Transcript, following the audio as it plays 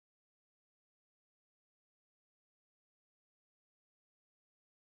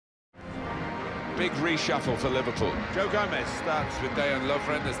big reshuffle for Liverpool. Joe Gomez starts with Dejan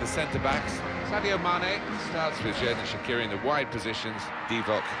Lovren as the centre-backs. Sadio Mane starts with Xherdan Shaqiri in the wide positions.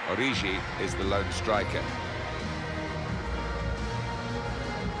 Divock Origi is the lone striker.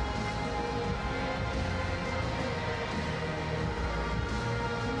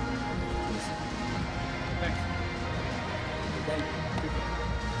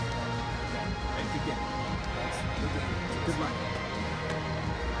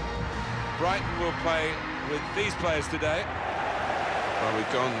 Brighton will play with these players today. Well,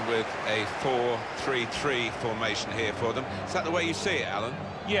 we've gone with a 4-3-3 formation here for them. Is that the way you see it, Alan?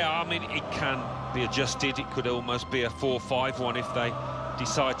 Yeah, I mean, it can be adjusted. It could almost be a 4-5-1 if they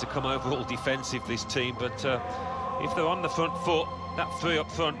decide to come overall defensive, this team. But if they're on the front foot, that three up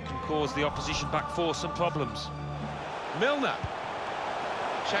front can cause the opposition back four some problems. Milner.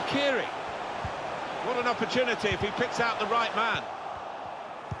 Shaqiri. What an opportunity if he picks out the right man.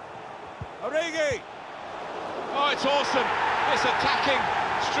 Origi! Oh, it's awesome. This attacking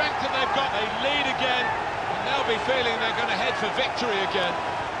strength that they've got. They lead again, and they'll be feeling they're going to head for victory again.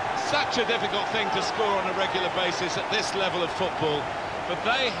 Such a difficult thing to score on a regular basis at this level of football. But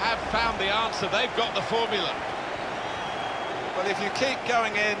they have found the answer. They've got the formula. Well, if you keep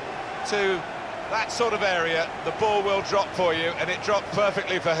going in to that sort of area, the ball will drop for you, and it dropped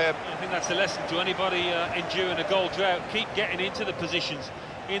perfectly for him. I think that's a lesson to anybody enduring a goal drought. Keep getting into the positions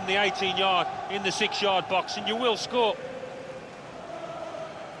in the 18-yard, in the 6-yard box, and you will score.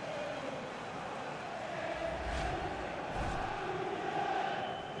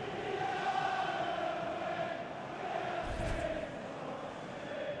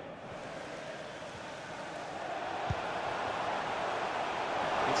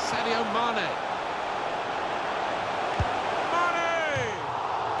 It's Sadio Mane.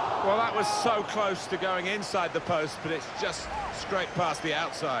 Well, that was so close to going inside the post, but it's just straight past the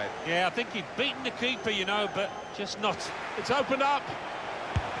outside. Yeah, I think he'd beaten the keeper, you know, but just not. It's opened up.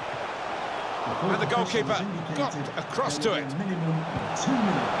 And the goalkeeper got across to it.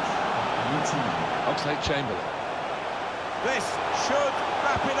 Oxlade-Chamberlain. This should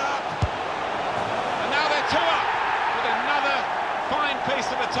wrap it up. And now they're two up with another fine piece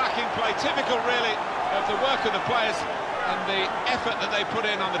of attacking play. Typical, really, of the work of the players and the effort that they put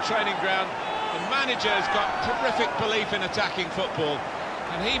in on the training ground. The manager has got terrific belief in attacking football,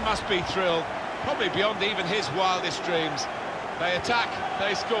 and he must be thrilled, probably beyond even his wildest dreams. They attack,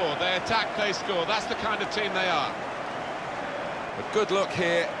 they score, they attack, they score. That's the kind of team they are. A good look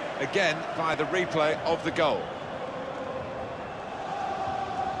here, again, via the replay of the goal.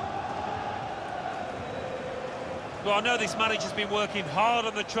 Well, I know this manager's been working hard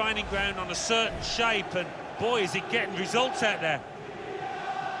on the training ground on a certain shape, and boy, is he getting results out there.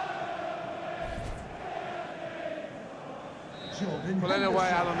 Well, in a way,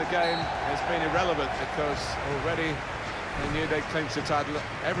 Alan, the game has been irrelevant because already they knew they'd clinched the title.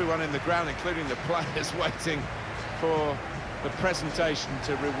 Everyone in the ground, including the players, waiting for the presentation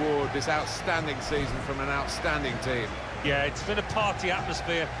to reward this outstanding season from an outstanding team. Yeah, it's been a party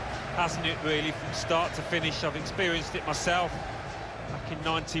atmosphere, hasn't it, really, from start to finish. I've experienced it myself back in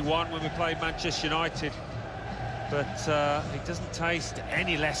 '91 when we played Manchester United. But it doesn't taste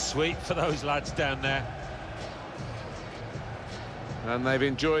any less sweet for those lads down there. And they've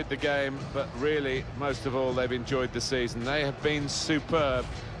enjoyed the game, but really, most of all, they've enjoyed the season. They have been superb,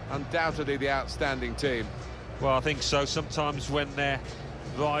 undoubtedly the outstanding team. Well, I think so. Sometimes when their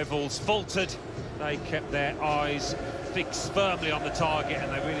rivals faltered, they kept their eyes fixed firmly on the target,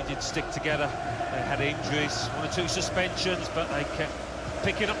 and they really did stick together. They had injuries, 1 or 2 suspensions, but they kept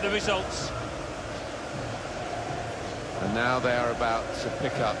picking up the results. And now they are about to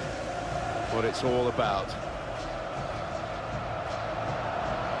pick up what it's all about.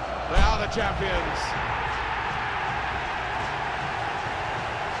 They are the champions.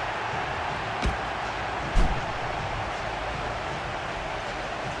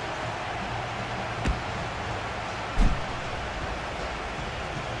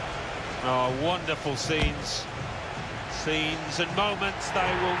 Oh, wonderful scenes. Scenes and moments they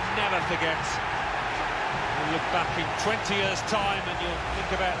will never forget. You'll look back in 20 years' time and you'll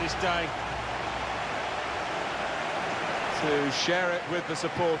think about this day. To share it with the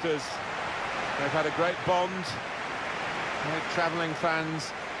supporters. They've had a great bond, great travelling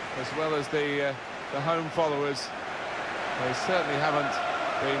fans, as well as the home followers. They certainly haven't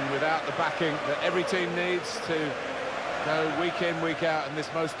been without the backing that every team needs to go week in, week out in this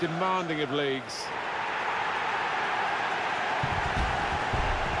most demanding of leagues.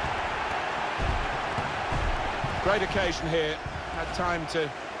 Great occasion here, had time to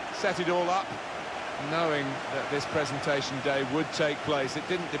set it all up. knowing that this presentation day would take place. It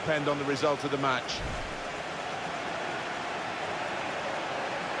didn't depend on the result of the match.